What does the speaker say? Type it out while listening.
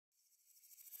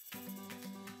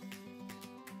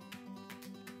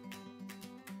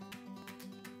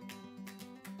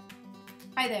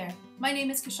Hi there, my name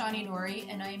is Kishani Noori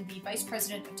and I am the Vice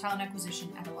President of Talent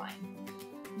Acquisition at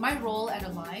A-LIGN. My role at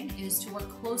A-LIGN is to work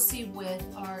closely with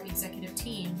our executive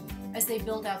team as they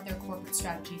build out their corporate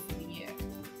strategy for the year.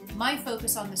 My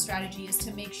focus on the strategy is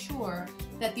to make sure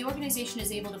that the organization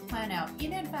is able to plan out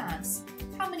in advance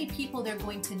how many people they're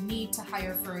going to need to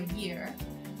hire for a year,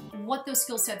 what those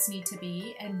skill sets need to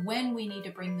be, and when we need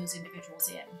to bring those individuals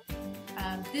in.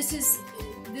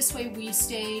 This way we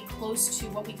stay close to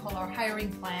what we call our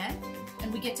hiring plan,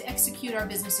 and we get to execute our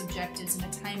business objectives in a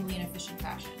timely and efficient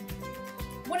fashion.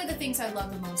 One of the things I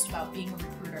love the most about being a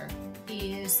recruiter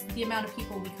is the amount of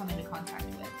people we come into contact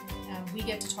with. We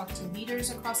get to talk to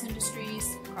leaders across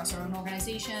industries, across our own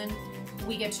organization.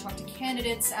 We get to talk to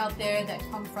candidates out there that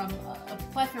come from a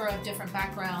plethora of different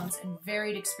backgrounds and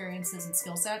varied experiences and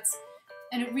skill sets.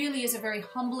 And it really is a very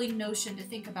humbling notion to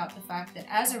think about the fact that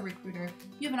as a recruiter,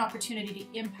 you have an opportunity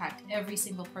to impact every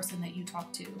single person that you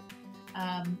talk to.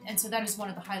 And so that is one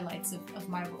of the highlights of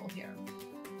my role here.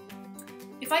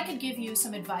 If I could give you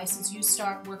some advice as you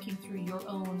start working through your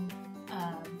own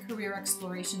career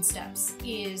exploration steps,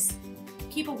 is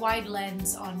keep a wide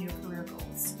lens on your career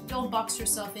goals. Don't box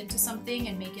yourself into something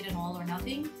and make it an all or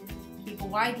nothing. Keep a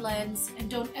wide lens and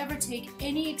don't ever take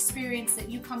any experience that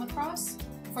you come across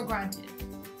for granted.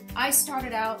 I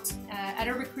started out at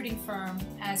a recruiting firm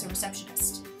as a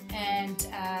receptionist, and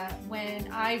when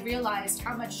I realized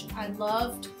how much I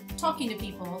loved talking to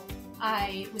people,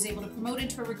 I was able to promote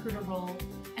into a recruiter role,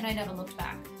 and I never looked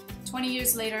back. 20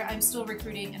 years later, I'm still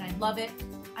recruiting and I love it.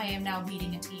 I am now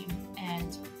leading a team,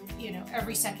 and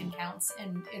every second counts,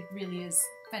 and it really is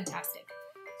fantastic.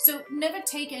 So never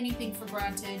take anything for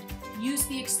granted. Use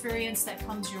the experience that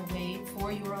comes your way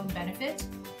for your own benefit,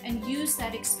 and use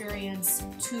that experience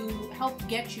to help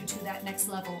get you to that next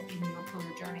level in your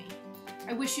career journey.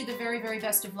 I wish you the very, very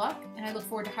best of luck, and I look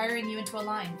forward to hiring you into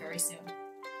A-LIGN very soon.